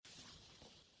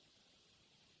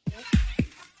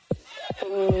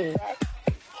What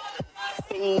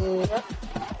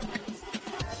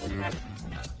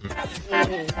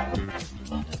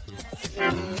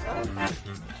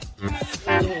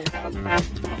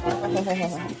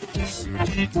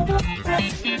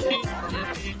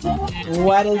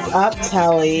is up,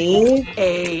 Telly?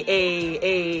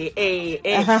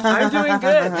 I'm doing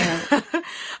good.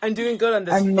 I'm doing good on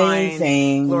this Amazing.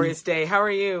 fine, glorious day. How are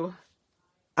you?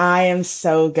 I am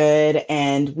so good,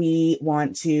 and we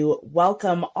want to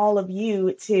welcome all of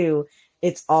you to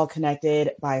It's All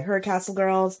Connected by Her Castle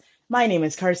Girls. My name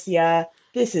is Carcia.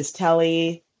 This is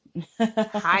Telly.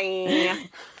 Hi.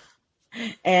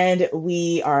 And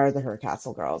we are the Her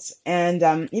Castle Girls.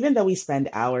 And even though we spend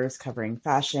hours covering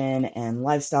fashion and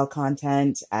lifestyle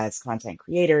content as content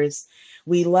creators,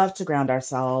 we love to ground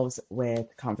ourselves with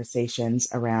conversations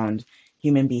around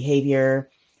human behavior,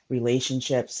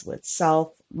 relationships with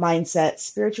self, mindset,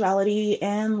 spirituality,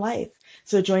 and life.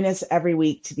 So join us every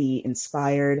week to be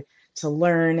inspired, to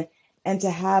learn, and to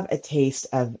have a taste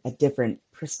of a different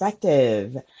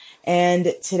perspective.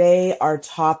 And today our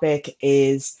topic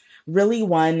is really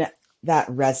one that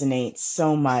resonates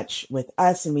so much with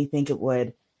us, and we think it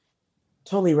would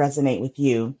totally resonate with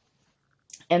you.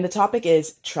 And the topic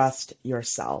is trust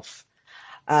yourself.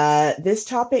 This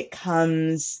topic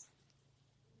comes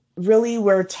really,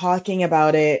 we're talking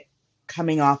about it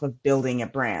coming off of building a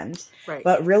brand. Right.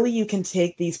 But really, you can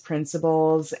take these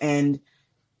principles and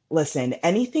listen,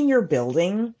 anything you're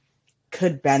building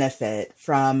could benefit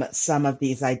from some of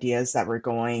these ideas that we're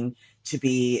going to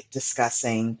be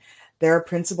discussing. There are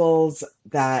principles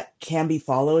that can be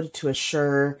followed to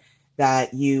assure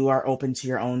that you are open to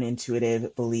your own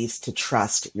intuitive beliefs to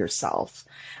trust yourself.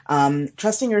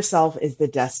 Trusting yourself is the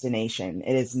destination.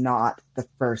 It is not the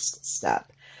first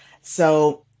step.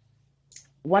 So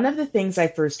one of the things I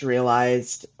first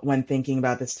realized when thinking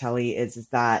about this, Telly, is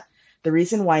that the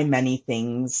reason why many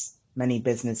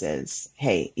businesses,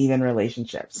 hey, even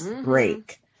relationships,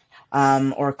 break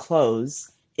or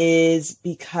close is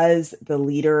because the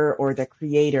leader or the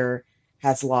creator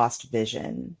has lost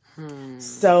vision.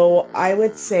 So I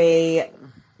would say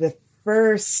the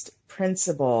first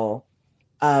principle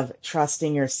of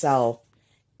trusting yourself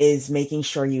is making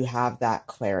sure you have that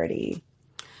clarity.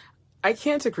 I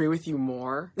can't agree with you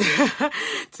more,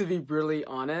 to be really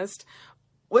honest.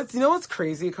 What's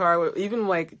crazy, Car? Even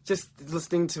like just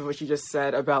listening to what you just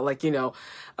said about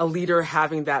a leader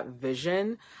having that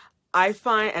vision. I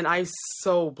find, and I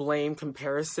so blame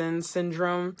comparison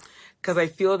syndrome, because I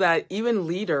feel that even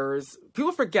leaders,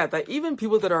 people forget that even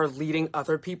people that are leading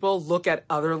other people look at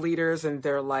other leaders and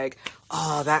they're like,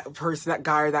 oh, that person, that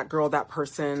guy or that girl, that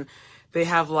person, they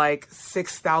have like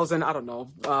 6,000,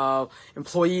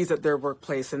 employees at their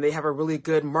workplace, and they have a really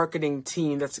good marketing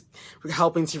team that's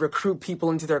helping to recruit people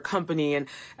into their company. And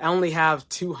I only have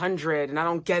 200, and I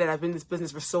don't get it. I've been in this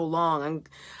business for so long.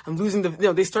 I'm losing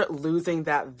they start losing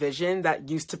that vision that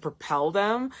used to propel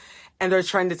them. And they're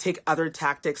trying to take other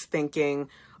tactics thinking,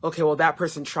 okay, well, that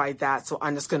person tried that, so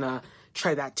I'm just going to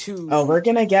try that too. Oh, we're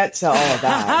going to get to all of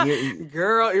that.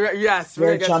 Girl, yes.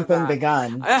 We're jumping the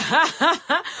gun.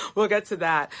 We'll get to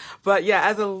that. But yeah,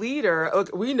 as a leader,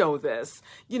 look, we know this.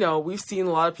 We've seen a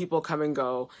lot of people come and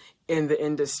go in the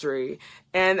industry.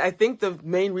 And I think the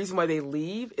main reason why they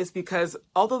leave is because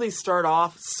although they start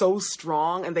off so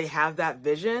strong and they have that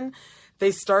vision,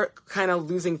 they start kind of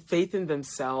losing faith in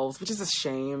themselves, which is a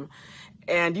shame.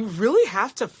 And you really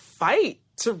have to fight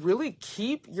to really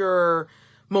keep your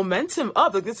momentum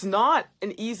up. Like, it's not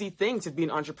an easy thing to be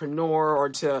an entrepreneur or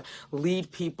to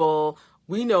lead people.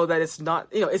 We know that it's not,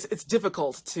 it's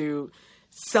difficult to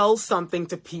sell something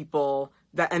to people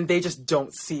and they just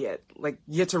don't see it. Like,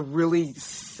 you have to really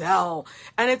sell,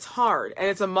 and it's hard, and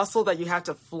it's a muscle that you have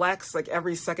to flex like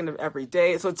every second of every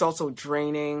day. So it's also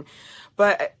draining.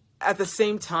 But at the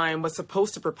same time, what's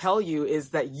supposed to propel you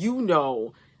is that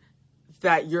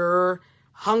that your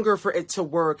hunger for it to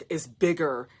work is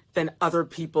bigger than other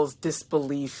people's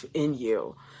disbelief in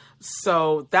you.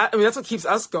 So that's what keeps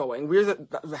us going.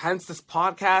 Hence this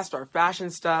podcast, our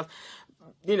fashion stuff.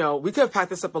 We could have packed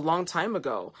this up a long time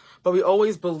ago, but we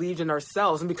always believed in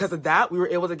ourselves. And because of that, we were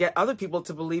able to get other people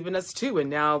to believe in us too. And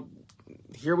now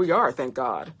here we are, thank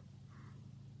God.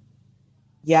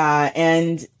 Yeah.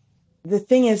 And the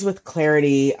thing is, with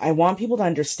clarity, I want people to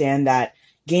understand that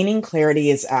gaining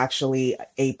clarity is actually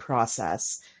a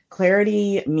process.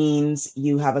 Clarity means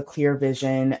you have a clear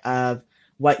vision of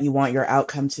what you want your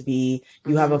outcome to be.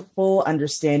 You have a full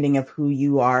understanding of who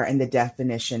you are and the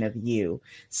definition of you.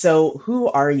 So who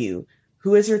are you?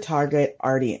 Who is your target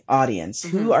audience?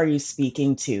 Who Mm-hmm. are you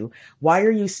speaking to? Why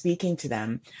are you speaking to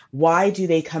them? Why do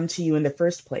they come to you in the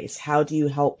first place? How do you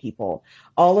help people?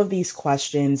 All of these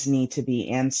questions need to be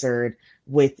answered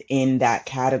within that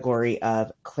category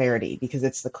of clarity, because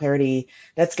it's the clarity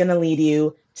that's going to lead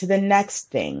you to the next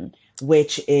thing,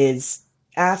 which is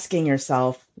asking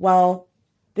yourself, well,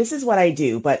 this is what I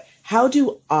do, but how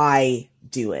do I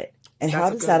do it? And how That's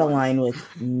a does good that one. align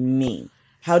with me?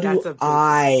 How That's do a big one.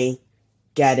 I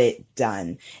get it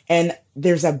done? And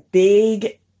there's a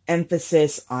big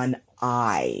emphasis on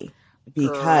I,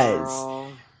 because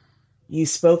Girl. you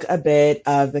spoke a bit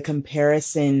of the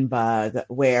comparison bug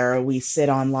where we sit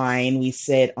online, we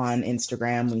sit on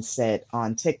Instagram, we sit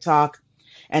on TikTok,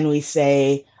 and we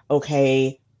say,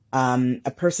 okay,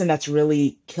 a person that's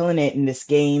really killing it in this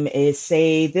game is,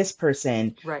 say, this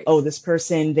person. Right. Oh, this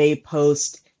person, they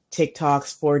post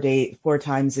TikToks 4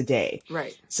 times a day.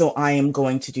 Right. So I am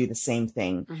going to do the same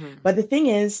thing. Mm-hmm. But the thing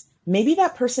is, maybe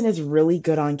that person is really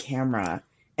good on camera,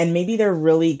 and maybe they're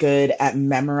really good at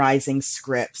memorizing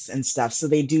scripts and stuff. So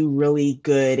they do really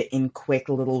good in quick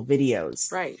little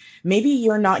videos. Right. Maybe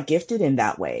you're not gifted in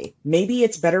that way. Maybe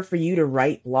it's better for you to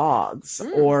write blogs,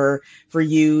 Mm. or for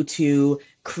you to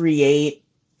create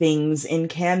things in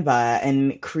Canva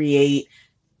and create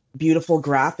beautiful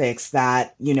graphics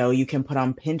that, you can put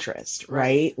on Pinterest, Right.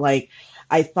 right? Like,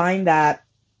 I find that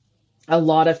a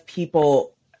lot of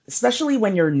people, especially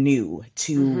when you're new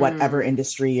to whatever Mm-hmm.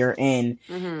 industry you're in,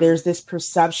 Mm-hmm. there's this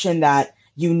perception that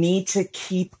you need to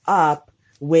keep up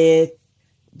with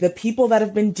the people that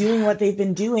have been doing what they've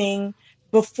been doing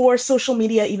before social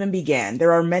media even began.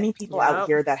 There are many people out Yep.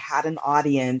 here that had an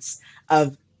audience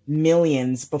of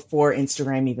millions before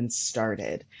Instagram even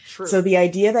started. So True. the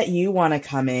idea that you want to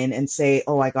come in and say,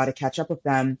 oh, I got to catch up with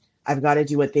them, I've got to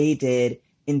do what they did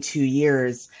in 2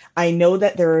 years. I know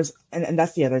that and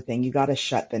that's the other thing, you got to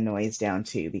shut the noise down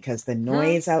too, because the Hmm.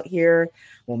 noise out here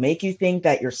will make you think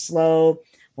that you're slow,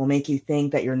 will make you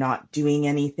think that you're not doing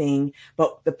anything.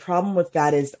 But the problem with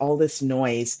that is all this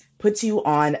noise puts you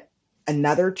on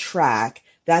another track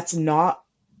that's not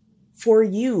for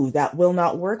you, that will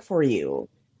not work for you,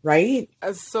 right?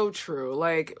 That's so true.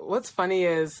 Like, what's funny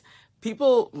is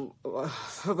people,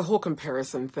 the whole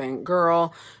comparison thing,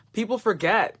 girl, people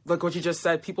forget, like what you just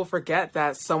said, people forget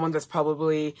that someone that's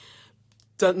probably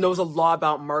knows a lot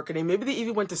about marketing. Maybe they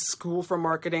even went to school for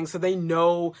marketing, so they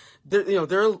know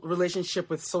their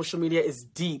relationship with social media is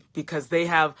deep, because they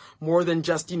have more than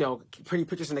just pretty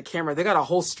pictures in the camera. They got a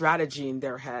whole strategy in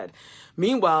their head.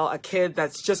 Meanwhile, a kid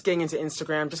that's just getting into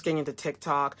Instagram, just getting into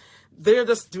TikTok, they're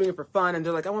just doing it for fun, and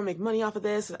they're like, I want to make money off of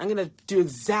this. I'm gonna do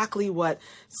exactly what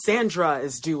Sandra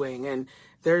is doing, and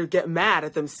they get mad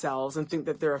at themselves and think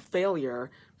that they're a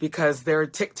failure because their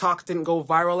TikTok didn't go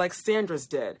viral like Sandra's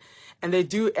did. And they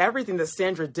do everything that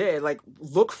Sandra did, like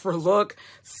look for look,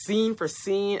 scene for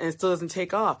scene, and it still doesn't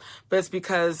take off. But it's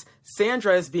because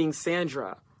Sandra is being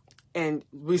Sandra. And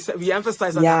we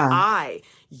emphasize on that Yeah,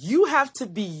 you have to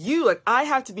be you. Like, I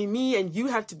have to be me and you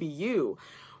have to be you.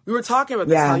 We were talking about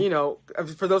this, how, yeah,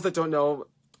 for those that don't know,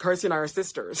 Carsey and I are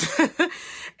sisters,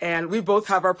 and we both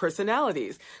have our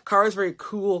personalities. Kara's very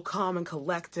cool, calm, and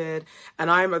collected,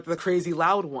 and I'm the crazy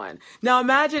loud one. Now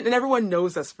imagine, and everyone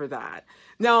knows us for that.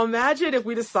 Now imagine if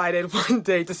we decided one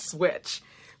day to switch.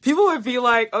 People would be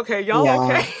like, okay, y'all yeah.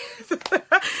 okay?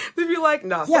 They'd be like,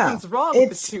 no, Yeah, something's wrong with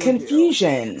the it's two of you. It's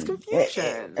confusion.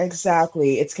 confusion.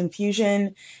 Exactly. It's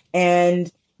confusion.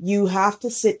 And you have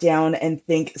to sit down and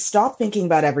stop thinking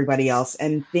about everybody else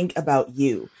and think about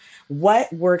you.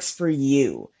 What works for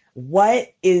you? What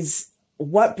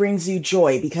brings you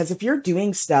joy? Because if you're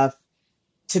doing stuff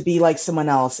to be like someone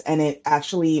else and it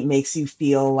actually makes you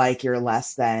feel like you're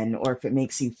less than, or if it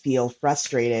makes you feel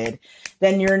frustrated,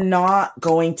 then you're not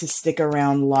going to stick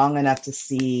around long enough to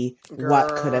see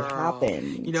what could have Girl, you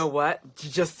happened. know what?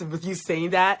 Just with you saying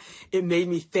that, it made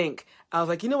me think. I was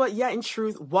like, you know what? Yeah, in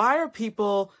truth, why are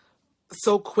people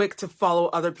so quick to follow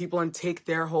other people and take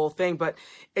their whole thing? But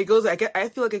I feel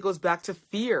like it goes back to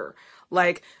fear.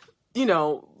 Like, you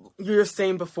were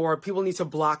saying before, people need to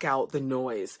block out the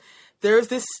noise. There's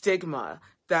this stigma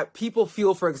that people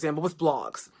feel, for example, with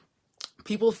blogs.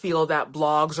 People feel that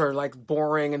blogs are like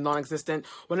boring and non-existent,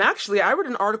 when actually I read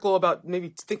an article about maybe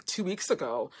I think 2 weeks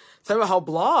ago talking about how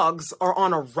blogs are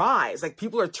on a rise. Like,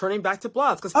 people are turning back to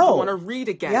blogs because people want to Oh, read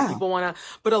again. yeah. People want to,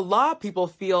 but a lot of people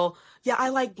feel, yeah, I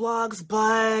like blogs,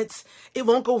 but it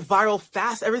won't go viral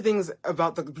fast. Everything's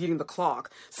about beating the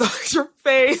clock. So your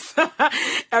face,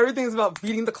 everything's about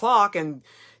beating the clock and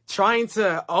trying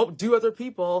to outdo other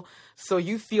people. So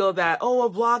you feel that, oh, a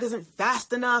blog isn't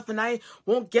fast enough and I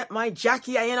won't get my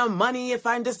Jackie Aina money if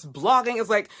I'm just blogging. It's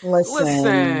like, Listen,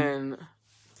 listen,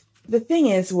 the thing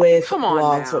is with come on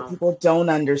blogs, what now. people don't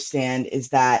understand is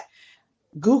that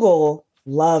Google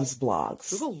loves blogs.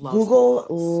 Google Google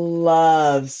blogs.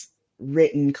 loves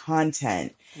written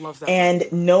content. Loves that And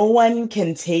money. no one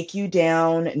can take you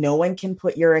down. No one can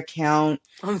put your account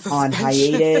On on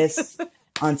suspension. hiatus,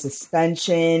 on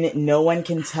suspension. No one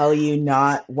can tell you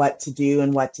not what to do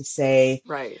and what to say.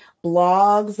 Right.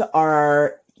 Blogs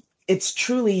are, it's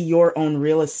truly your own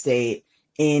real estate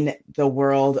in the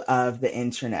world of the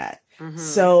internet. Mm-hmm.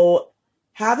 So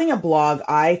having a blog,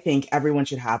 I think everyone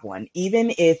should have one,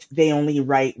 even if they only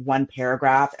write one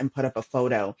paragraph and put up a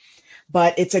photo.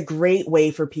 But it's a great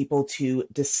way for people to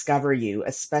discover you,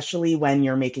 especially when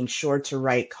you're making sure to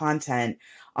write content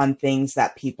on things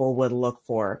that people would look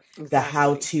for. The Exactly.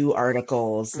 how-to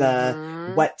articles, the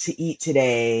Mm-hmm. what to eat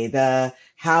today, the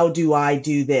how do I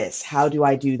do this? How do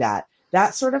I do that?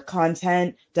 That sort of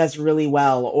content does really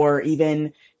well, or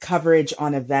even coverage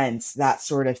on events, that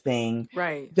sort of thing.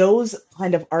 Right. Those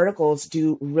kind of articles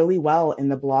do really well in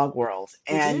the blog world.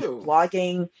 They And do.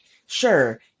 blogging,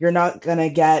 sure, you're not going to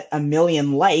get a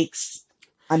million likes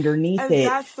underneath And it,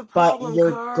 that's the but problem,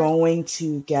 you're Car. going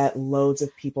to get loads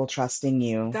of people trusting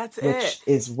you, That's which it.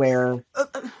 is where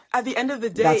At the end of the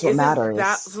day, that's what isn't that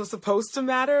matters. supposed to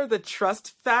matter? The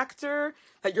trust factor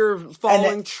that your And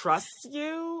following trusts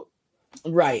you?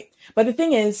 right. But the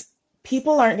thing is,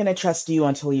 people aren't going to trust you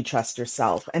until you trust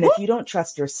yourself. And Woo! if you don't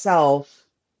trust yourself,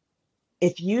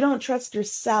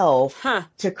 Huh.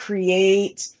 to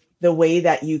create the way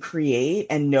that you create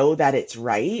and know that it's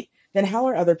right, then how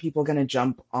are other people going to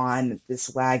jump on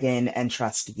this wagon and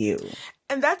trust you?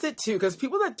 And that's it too, because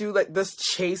people that do like this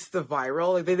chase the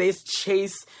viral, like they just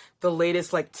chase the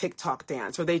latest like TikTok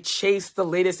dance, or they chase the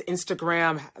latest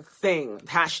Instagram thing,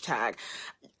 hashtag.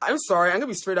 I'm sorry, I'm gonna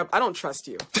be straight up. I don't trust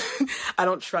you. I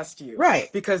don't trust you.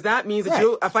 Right. Because that means that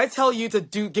Right. if I tell you to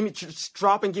just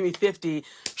drop and give me 50,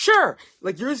 sure.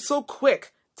 Like you're so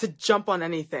quick to jump on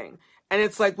anything. And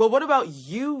it's like, well, what about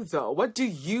you though? What do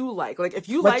you like? Like if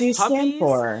you What do like you stand puppies,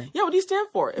 for? yeah, what do you stand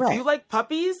for? If you Right. like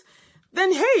puppies,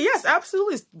 then hey, yes,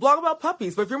 absolutely, blog about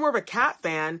puppies. But if you're more of a cat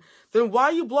fan, then why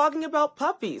are you blogging about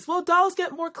puppies? Well, dolls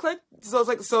get more clicks. So it's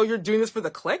like, so you're doing this for the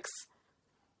clicks?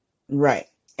 Right.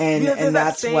 And There's that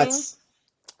that's saying. what's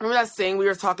Remember that saying we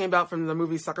were talking about from the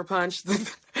movie Sucker Punch?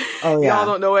 oh Y'all yeah.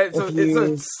 don't know it. So If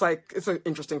you it's an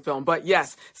interesting film. But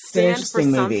yes, it's an stand for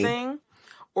interesting movie. something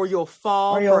or you'll Or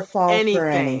fall you'll for fall for anything.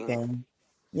 anything.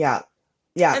 Yeah.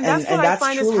 Yeah. And that's what And I that's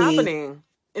find is truly happening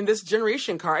in this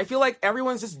generation, Car. I feel like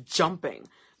everyone's just jumping.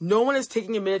 No one is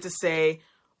taking a minute to say,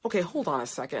 okay, hold on a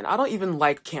second. I don't even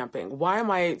like camping. Why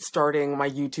am I starting my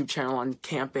YouTube channel on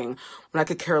camping when I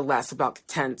could care less about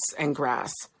tents and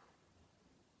grass?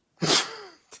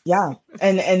 yeah.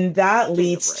 And that Give me a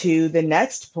leads break. to the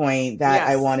next point that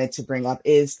I Yes. wanted to bring up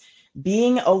is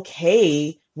being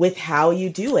okay with how you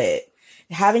do it.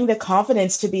 Having the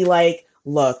confidence to be like,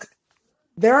 look,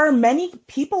 there are many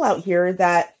people out here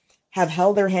that have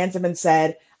held their hands up and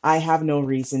said, I have no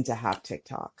reason to have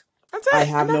TikTok. That's I it.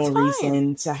 have And no that's fine.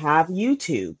 reason to have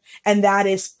YouTube. And that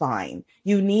is fine.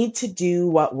 You need to do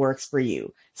what works for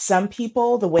you. Some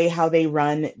people, the way how they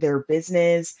run their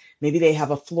business, maybe they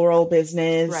have a floral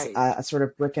business, Right. a sort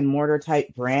of brick and mortar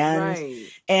type brand, Right.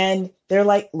 and they're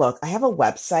like, look, I have a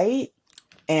website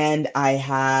and I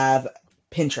have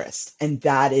Pinterest, and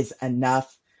that is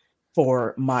enough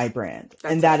for my brand.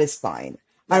 That's And that it. is fine.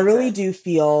 I That's really it. do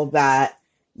feel that,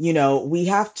 we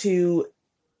have to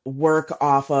work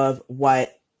off of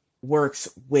what works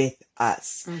with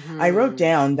us. I wrote Mm-hmm.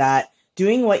 down that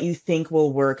doing what you think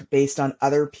will work based on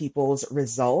other people's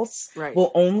results Right.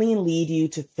 will only lead you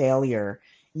to failure.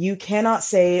 You cannot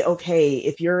say, okay,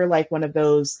 if you're like one of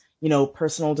those,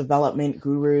 personal development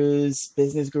gurus,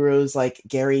 business gurus like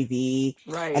Gary Vee,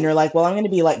 and Right. you're like, well, I'm going to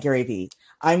be like Gary Vee.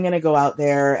 I'm going to go out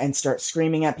there and start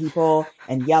screaming at people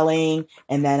and yelling,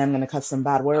 and then I'm going to cuss some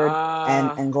bad word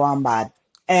and go on bad.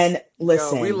 And Yo, we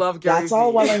listen, love Gary that's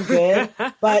all well and good, Vee.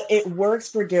 but it works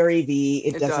for Gary Vee.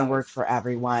 It It doesn't work does. for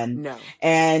everyone. No.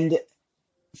 And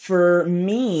for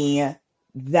me,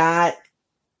 that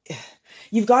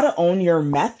you've got to own your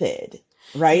method,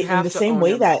 You right? In have the to same own way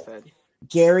your that method.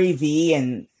 Gary Vee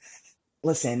and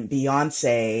listen,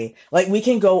 Beyonce, like we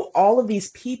can go all of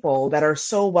these people that are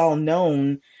so well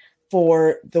known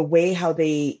for the way how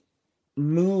they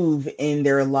move in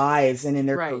their lives and in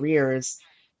their Right. careers.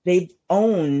 They've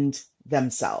owned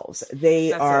themselves. They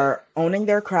That's it. are owning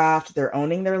their craft, they're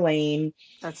owning their lane,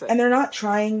 That's and it. they're not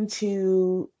trying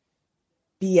to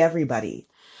be everybody.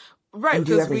 Right, and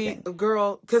do because everything.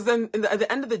 because then at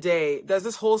the end of the day, there's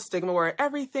this whole stigma where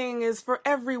everything is for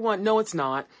everyone. No, it's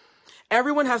not.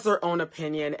 Everyone has their own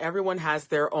opinion. Everyone has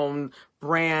their own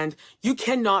brand. You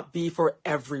cannot be for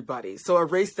everybody. So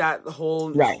erase that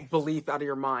whole Right. belief out of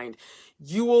your mind.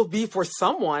 You will be for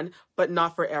someone, but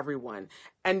not for everyone.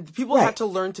 And people have Right. to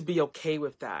learn to be okay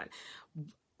with that.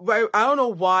 I don't know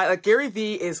why. Like Gary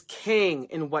Vee is king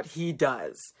in what he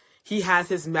does. He has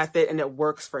his method and it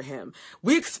works for him.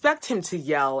 We expect him to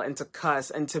yell and to cuss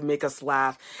and to make us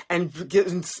laugh and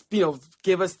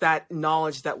give us that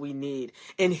knowledge that we need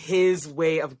in his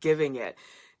way of giving it.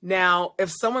 Now,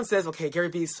 if someone says, okay, Gary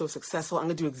Vee is so successful, I'm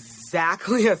going to do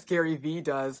exactly as Gary Vee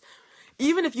does.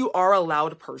 Even if you are a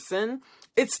loud person,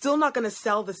 it's still not going to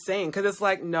sell the same because it's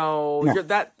like, no, No. you're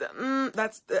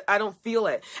that's I don't feel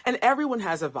it. And everyone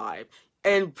has a vibe,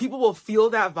 and people will feel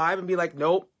that vibe and be like,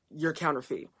 nope, you're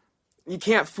counterfeit. You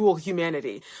can't fool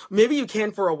humanity. Maybe you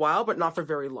can for a while, but not for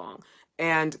very long.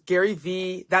 And Gary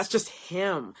Vee, that's just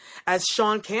him. As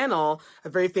Sean Cannell, a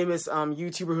very famous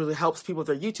YouTuber who helps people with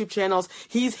their YouTube channels,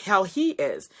 he's how he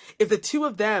is. If the two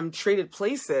of them traded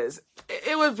places,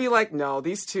 it would be like, no,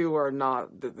 these two are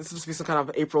not. This must be some kind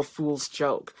of April Fool's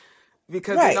joke,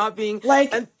 because they're Right. not being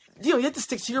Like, and you have to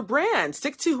stick to your brand,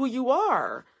 stick to who you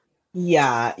are.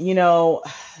 yeah,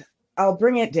 I'll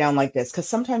bring it down like this because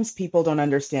sometimes people don't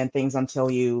understand things until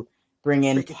you bring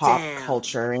in Break it pop down.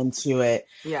 culture into it.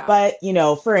 Yeah. But,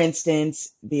 for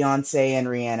instance, Beyonce and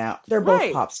Rihanna, they're both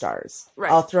Right. pop stars.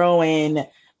 Right. I'll throw in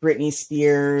Britney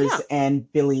Spears Yeah.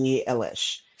 and Billie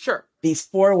Eilish. Sure. These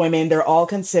four women, they're all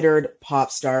considered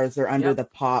pop stars. They're under Yep. the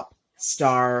pop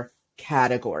star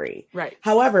category. Right.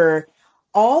 However,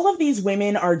 all of these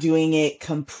women are doing it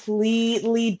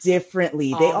completely differently.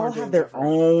 They All are all doing have their different.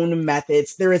 own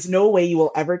methods. There is no way you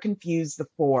will ever confuse the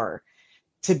four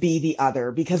to be the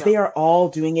other because No. they are all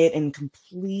doing it in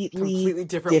completely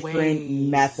different different ways.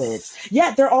 methods.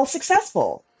 Yet they're all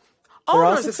successful. All They're of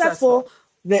all them are successful. successful.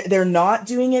 They're not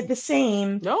doing it the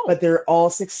same, No. but they're all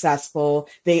successful.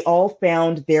 They all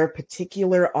found their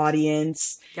particular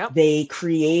audience. Yep. They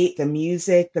create the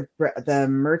music, the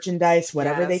merchandise,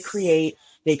 whatever they Yes.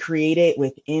 create it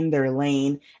within their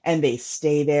lane and they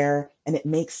stay there and it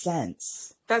makes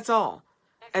sense. That's all.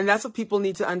 And that's what people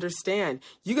need to understand.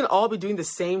 You can all be doing the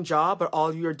same job, but all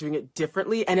of you are doing it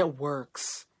differently and it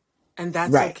works. And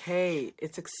that's Right. okay.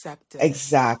 It's accepted.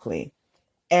 Exactly.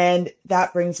 And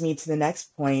that brings me to the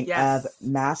next point Yes. of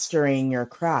mastering your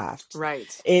craft. Right.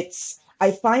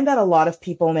 I find that a lot of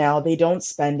people now, they don't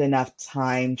spend enough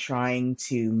time trying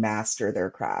to master their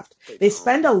craft. They don't.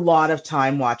 spend a lot of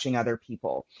time watching other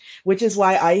people, which is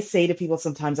why I say to people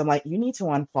sometimes, I'm like, you need to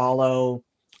unfollow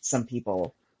some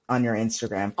people on your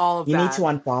Instagram. All of You need that. to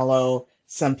unfollow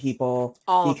some people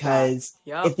All of that. because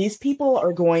Yep. if these people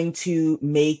are going to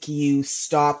make you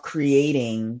stop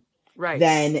creating, Right.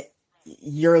 then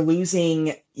you're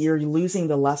losing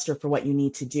the luster for what you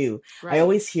need to do. Right. I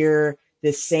always hear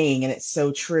this saying, and it's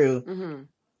so true. Mm-hmm.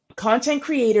 Content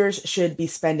creators should be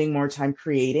spending more time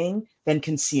creating than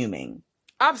consuming.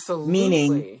 Absolutely.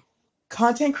 Meaning,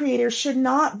 content creators should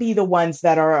not be the ones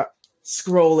that are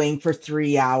scrolling for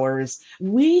 3 hours.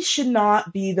 We should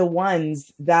not be the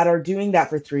ones that are doing that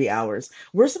for 3 hours.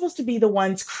 We're supposed to be the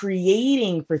ones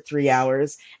creating for 3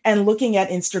 hours and looking at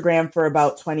Instagram for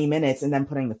about 20 minutes and then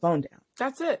putting the phone down.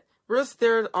 That's it. We're just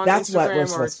there on That's what we're Instagram or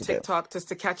supposed to do. TikTok just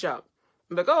to catch up.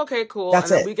 I'm like, oh, okay, cool.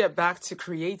 That's and then it. we get back to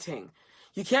creating.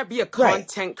 You can't be a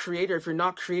content creator if you're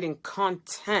not creating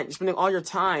content. You're spending all your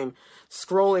time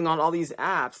scrolling on all these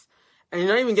apps and you're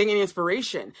not even getting any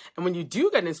inspiration. And when you do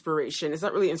get inspiration, it's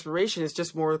not really inspiration. It's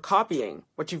just more copying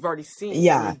what you've already seen.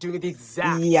 Yeah. You're doing it the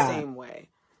exact Yeah. same way.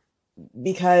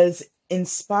 Because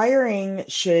inspiring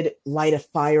should light a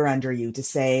fire under you to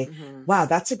say, Mhm. wow,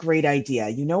 that's a great idea.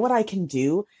 You know what I can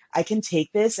do? I can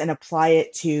take this and apply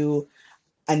it to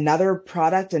another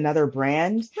product, another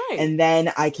brand, Right. and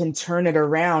then I can turn it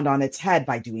around on its head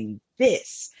by doing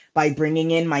this, by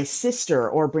bringing in my sister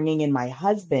or bringing in my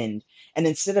husband. And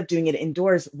instead of doing it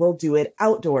indoors, we'll do it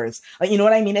outdoors. Like, you know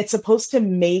what I mean? It's supposed to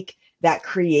make that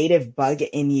creative bug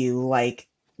in you, like,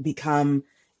 become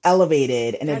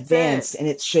elevated and That's advanced. it. And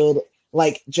it should,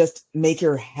 like, just make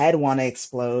your head want to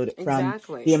explode from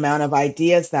Exactly. the amount of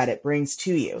ideas that it brings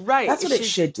to you. Right. That's what it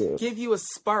should do. Give you a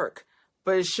spark.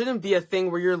 But it shouldn't be a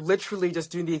thing where you're literally just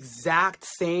doing the exact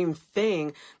same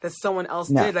thing that someone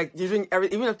else No. did. Like you're doing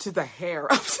even up to the hair,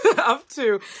 up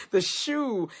to the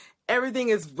shoe, everything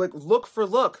is like look for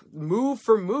look, move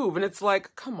for move. And it's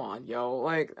like, come on, yo.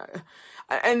 Like,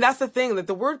 and that's the thing, that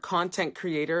the word content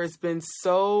creator has been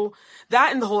so,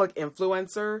 that and the whole like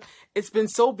influencer, it's been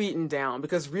so beaten down,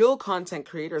 because real content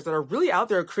creators that are really out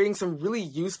there creating some really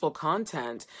useful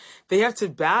content, they have to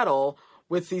battle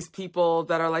with these people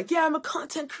that are like, yeah, I'm a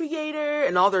content creator.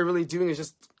 And all they're really doing is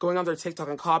just going on their TikTok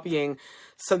and copying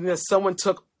something that someone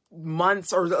took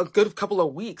months or a good couple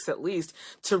of weeks at least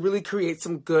to really create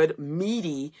some good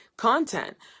meaty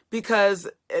content. Because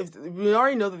we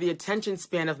already know that the attention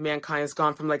span of mankind has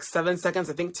gone from like 7 seconds,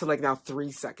 I think, to like now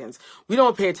 3 seconds. We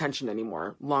don't pay attention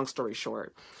anymore, long story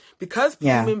short. Because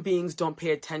human beings don't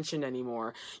pay attention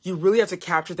anymore, you really have to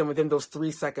capture them within those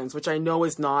 3 seconds, which I know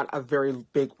is not a very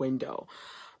big window.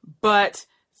 But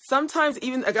sometimes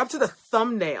even like up to the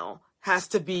thumbnail has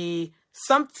to be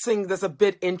something that's a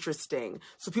bit interesting,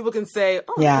 so people can say,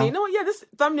 oh, okay, you know what, yeah, this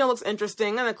thumbnail looks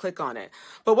interesting, I'm gonna click on it.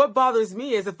 But what bothers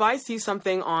me is if I see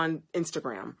something on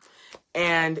Instagram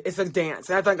and it's a dance,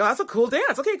 and I think, oh, that's a cool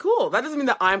dance, okay, cool, that doesn't mean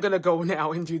that I'm gonna go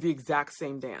now and do the exact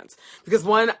same dance, because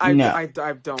one, I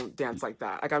don't dance like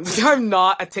that. Like, I'm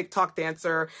not a TikTok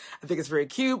dancer. I think it's very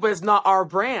cute, but it's not our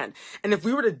brand. And if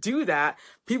we were to do that,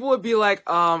 people would be like,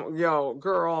 yo,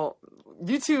 girl,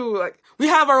 you two, like, we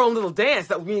have our own little dance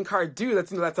that me and Car do.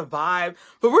 That's, that's a vibe,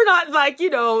 but we're not like,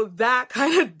 that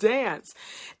kind of dance.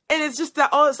 And it's just that,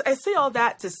 I say all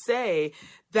that to say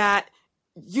that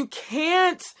you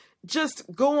can't just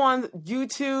go on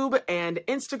YouTube and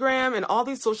Instagram and all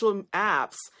these social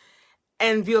apps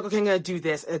and be like, okay, I'm going to do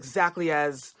this exactly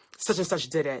as such and such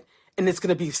did it. And it's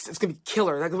gonna be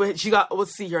killer. Like, she got,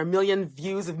 let's see here, 1 million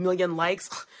views, 1 million likes.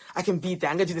 I can beat that.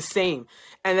 I'm gonna do the same.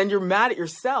 And then you're mad at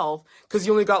yourself because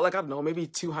you only got like, I don't know, maybe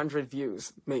 200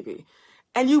 views, maybe.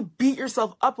 And you beat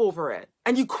yourself up over it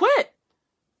and you quit.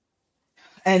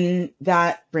 And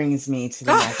that brings me to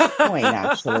the next point,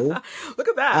 actually. Look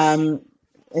at that.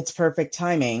 It's perfect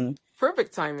timing.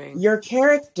 Perfect timing. Your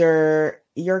character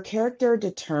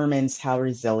determines how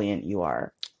resilient you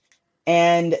are.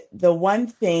 And the one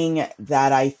thing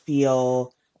that I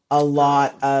feel a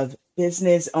lot of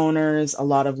business owners, a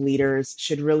lot of leaders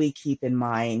should really keep in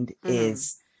mind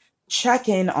is check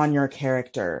in on your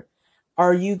character.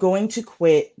 Are you going to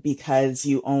quit because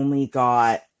you only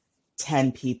got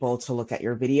 10 people to look at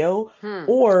your video?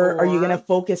 Or are you going to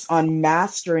focus on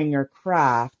mastering your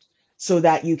craft so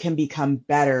that you can become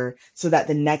better, so that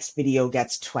the next video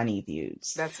gets 20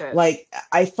 views? That's it. Like,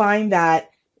 I find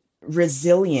that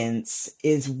resilience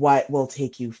is what will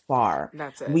take you far.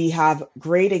 That's it. We have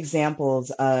great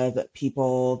examples of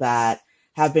people that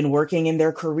have been working in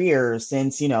their careers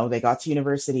since, they got to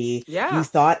university. Yeah. You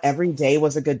thought every day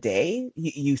was a good day?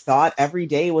 You thought every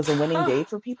day was a winning day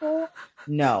for people?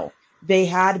 No. They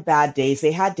had bad days.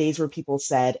 They had days where people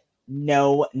said,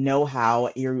 no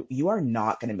how, you are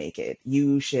not going to make it.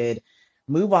 You should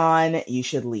move on. You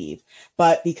should leave.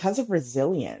 But because of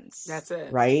resilience, that's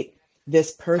it. Right?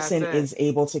 This person is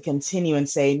able to continue and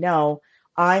say, no,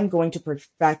 I'm going to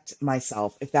perfect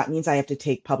myself. If that means I have to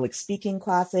take public speaking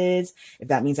classes, if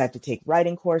that means I have to take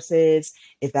writing courses,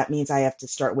 if that means I have to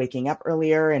start waking up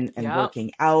earlier and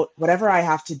working out, whatever I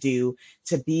have to do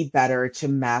to be better, to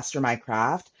master my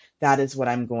craft, that is what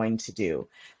I'm going to do.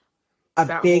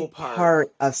 A big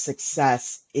part of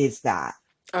success is that.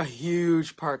 A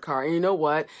huge part, Car. And you know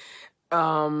what?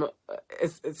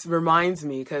 It reminds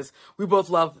me, because we both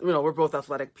love, we're both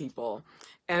athletic people.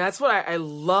 And that's what I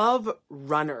love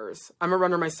runners. I'm a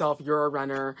runner myself. You're a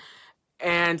runner.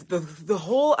 And the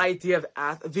whole idea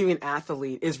of being an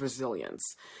athlete is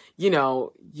resilience.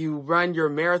 You run your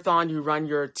marathon, you run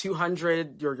your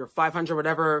 200, your 500,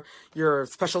 whatever your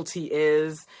specialty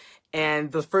is.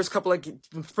 And the first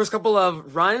couple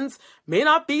of runs may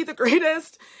not be the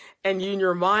greatest. And you, in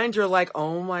your mind, you're like,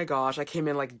 oh my gosh, I came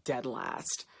in like dead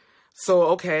last. So,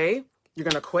 okay, you're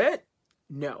going to quit?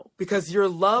 No, because your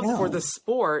love for the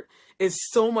sport is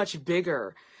so much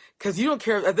bigger. Because you don't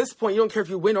care, at this point, you don't care if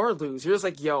you win or lose. You're just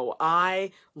like, yo,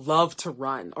 I love to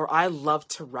run, or I love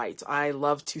to write. I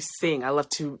love to sing. I love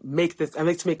to make this, I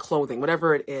like to make clothing,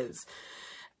 whatever it is.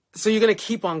 So you're going to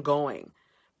keep on going,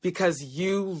 because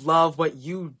you love what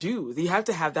you do. You have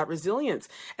to have that resilience.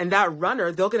 And that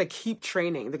runner, they're going to keep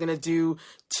training. They're going to do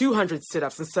 200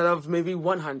 sit-ups instead of maybe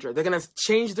 100. They're going to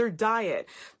change their diet.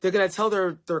 They're going to tell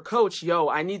their coach, yo,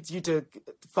 I need you to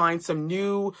find some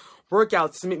new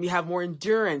workouts to make me have more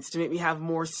endurance, to make me have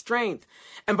more strength.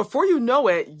 And before you know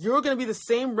it, you're going to be the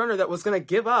same runner that was going to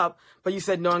give up, but you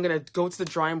said, no, I'm going to go to the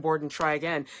drawing board and try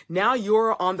again. Now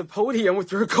you're on the podium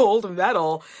with your gold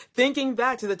medal, thinking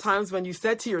back to the times when you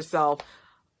said to yourself,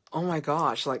 oh my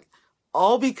gosh, like,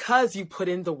 all because you put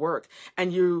in the work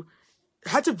and you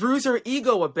had to bruise your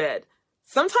ego a bit.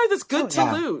 Sometimes it's good to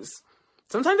yeah. lose.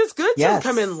 Sometimes it's good to Yes.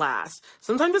 come in last.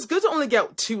 Sometimes it's good to only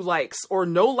get 2 likes or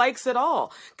no likes at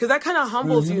all. Because that kind of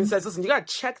humbles you and says, listen, you got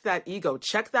to check that ego,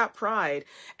 check that pride,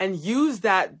 and use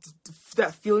that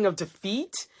feeling of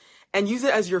defeat and use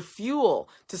it as your fuel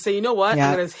to say, you know what? Yeah.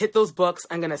 I'm going to hit those books.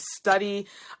 I'm going to study.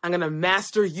 I'm going to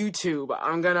master YouTube.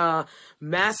 I'm going to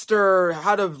master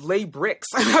how to lay bricks,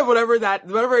 whatever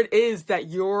it is that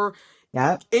you're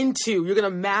Yeah. into. You're going to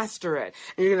master it,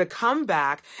 and you're going to come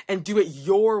back and do it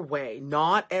your way,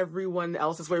 not everyone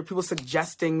else's way, or people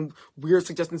suggesting weird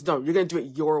suggestions. No, you're going to do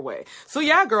it your way. So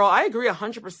yeah, girl, I agree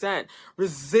 100%.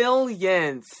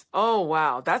 Resilience. Oh,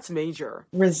 wow. That's major.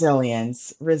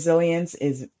 Resilience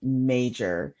is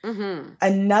major. Mm-hmm.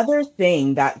 Another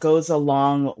thing that goes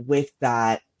along with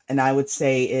that, and I would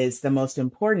say is the most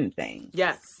important thing,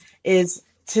 Yes. is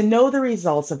to know the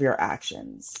results of your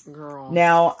actions. Girl.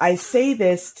 Now, I say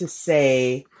this to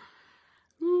say,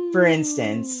 for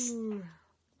instance, Ooh.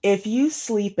 if you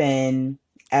sleep in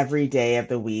every day of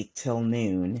the week till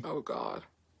noon, Oh, God.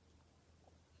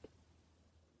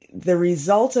 the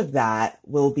result of that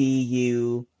will be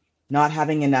you not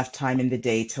having enough time in the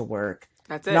day to work,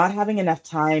 That's it. not having enough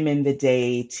time in the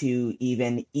day to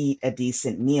even eat a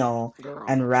decent meal Girl.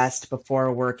 and rest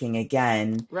before working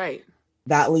again. Right.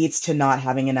 That leads to not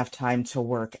having enough time to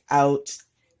work out.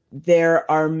 There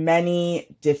are many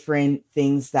different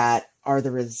things that are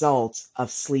the result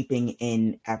of sleeping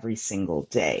in every single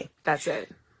day. That's it.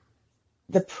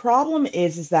 The problem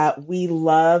is that we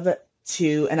love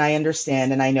to, and I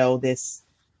understand, and I know this,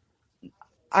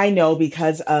 I know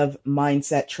because of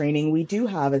mindset training, we do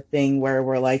have a thing where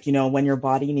we're like, when your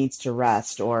body needs to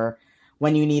rest or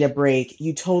when you need a break,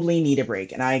 you totally need a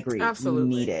break. And I agree, Absolutely.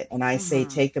 you need it. And I say,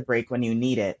 take the break when you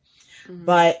need it. Mhm.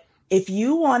 But if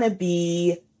you want to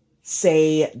be,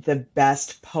 say, the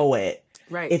best poet,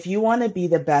 Right. if you want to be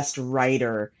the best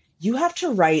writer, you have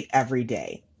to write every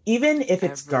day, even if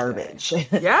it's Every day. garbage.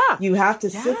 Yeah. You have to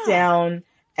sit Yeah. down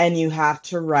and you have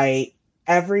to write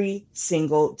every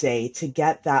single day to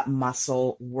get that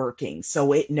muscle working.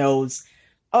 So it knows,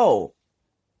 oh,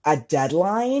 a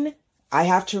deadline. I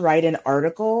have to write an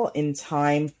article in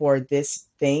time for this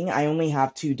thing. I only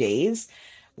have 2 days.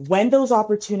 When those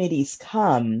opportunities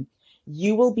come,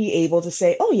 you will be able to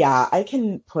say, oh yeah, I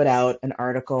can put out an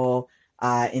article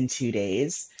in 2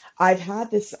 days. I've had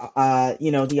this, the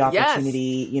Yes.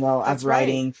 opportunity, That's of right.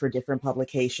 writing for different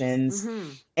publications,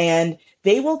 Mhm. and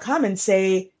they will come and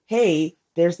say, hey,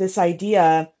 there's this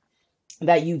idea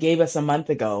that you gave us a month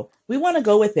ago. We want to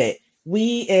go with it.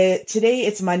 Today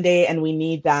it's Monday and we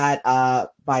need that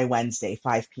by Wednesday,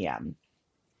 5 p.m.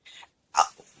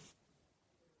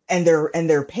 And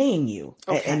they're paying you,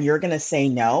 Okay. and you're gonna say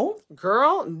no?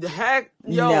 Girl, heck,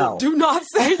 yo, No. do not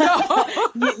say no.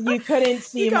 You couldn't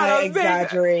see You my gotta make-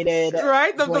 exaggerated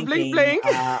right? The blink blinking, blink.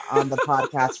 On the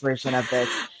podcast version of this.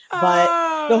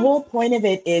 But the whole point of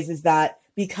it is that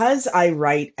because I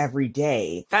write every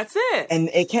day, That's it. and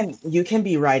you can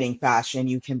be writing fashion,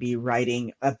 you can be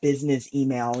writing a business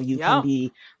email, you Yeah. can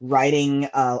be writing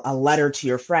a letter to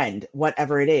your friend,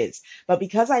 whatever it is. But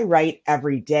because I write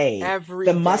every day, Every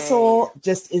the day. muscle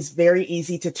just is very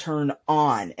easy to turn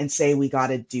on and say, we got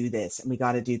to do this and we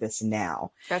got to do this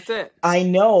now. That's it. I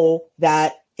know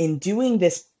that in doing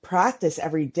this practice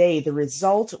every day, the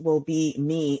result will be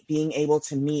me being able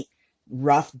to meet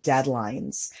rough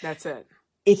deadlines. That's it.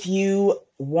 If you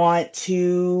want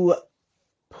to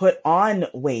put on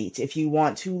weight, if you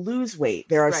want to lose weight,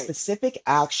 there are Right. specific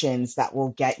actions that will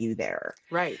get you there.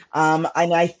 Right. And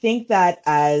I think that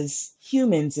as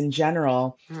humans in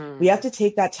general, we have to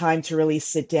take that time to really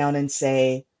sit down and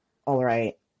say, all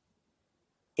right,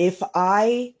 if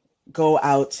I go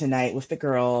out tonight with the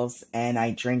girls and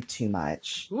I drink too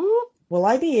much, Whoop. will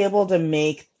I be able to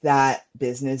make that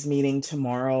business meeting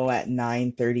tomorrow at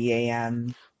 9:30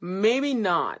 a.m.? Maybe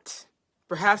not.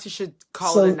 Perhaps you should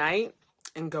call So- it a night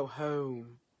and go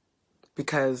home,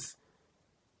 because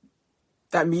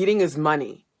that meeting is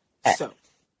money. So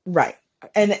Right.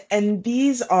 And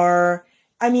these are,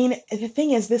 I mean, the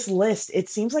thing is, this list, it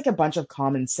seems like a bunch of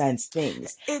common sense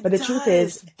things. it But the truth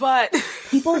is, does, but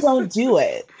people don't do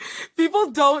it.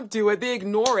 people don't do it. They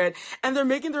ignore it, and they're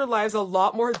making their lives a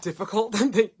lot more difficult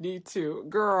than they need to.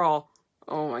 Girl,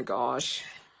 oh my gosh.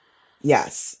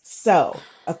 Yes. So,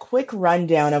 a quick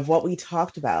rundown of what we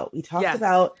talked about. We talked Yes.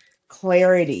 about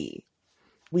clarity.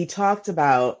 We talked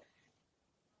about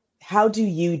how do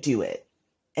you do it?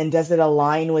 And does it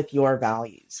align with your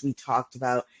values? We talked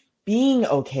about being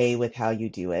okay with how you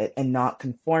do it and not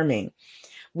conforming.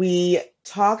 We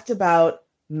talked about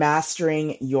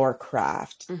mastering your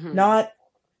craft, Mhm. not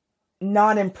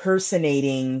not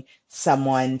impersonating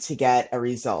someone to get a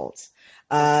result.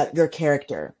 That's it. Your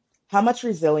character. How much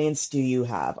resilience do you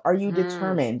have? Are you Mm,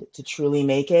 determined to truly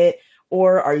make it,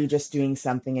 or are you just doing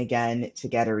something again to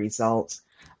get a result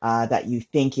that you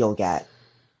think you'll get?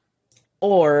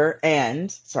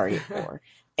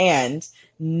 And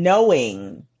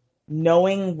knowing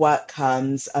what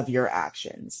comes of your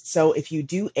actions. So if you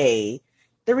do A,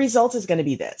 the result is going to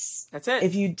be this. that's it.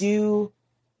 If you do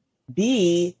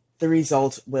B, the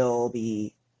result will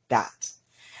be that.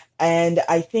 And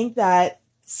I think that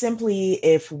simply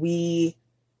if we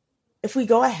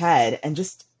go ahead and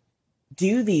just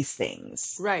do these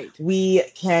things, Right. we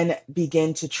can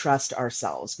begin to trust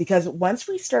ourselves. Because once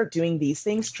we start doing these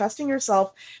things, trusting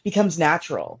yourself becomes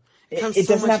natural. It comes It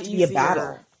so doesn't much have to be a easier.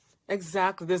 battle.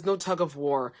 Exactly. There's no tug of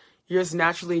war. You just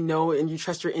naturally know and you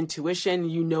trust your intuition.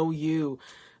 You know you.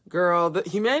 Girl,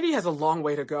 humanity has a long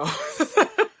way to go.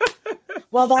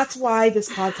 Well, that's why this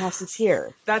podcast is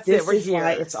here. That's it. This We're is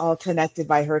why here. it's all connected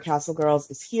by Her Castle Girls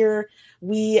is here.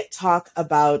 We talk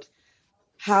about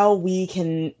how we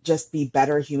can just be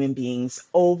better human beings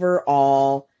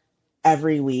overall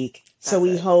every week. So That's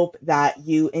we it. hope that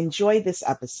you enjoyed this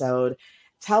episode.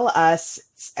 Tell us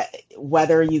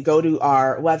whether you go to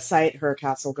our website,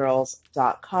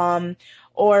 hercastlegirls.com,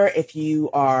 or if you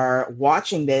are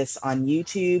watching this on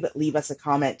YouTube, leave us a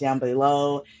comment down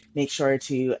below. Make sure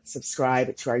to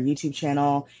subscribe to our YouTube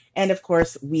channel. And of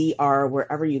course, we are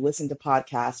wherever you listen to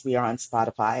podcasts. We are on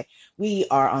Spotify, we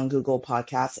are on Google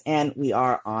Podcasts, and we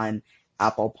are on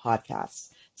Apple Podcasts.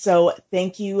 So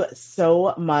thank you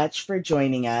so much for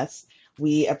joining us.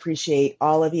 We appreciate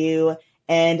all of you.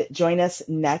 And join us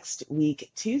next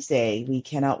week, Tuesday. We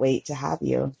cannot wait to have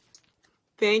you.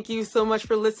 Thank you so much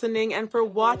for listening and for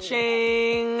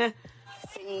watching.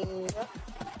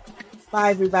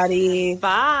 Bye, everybody.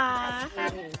 Bye.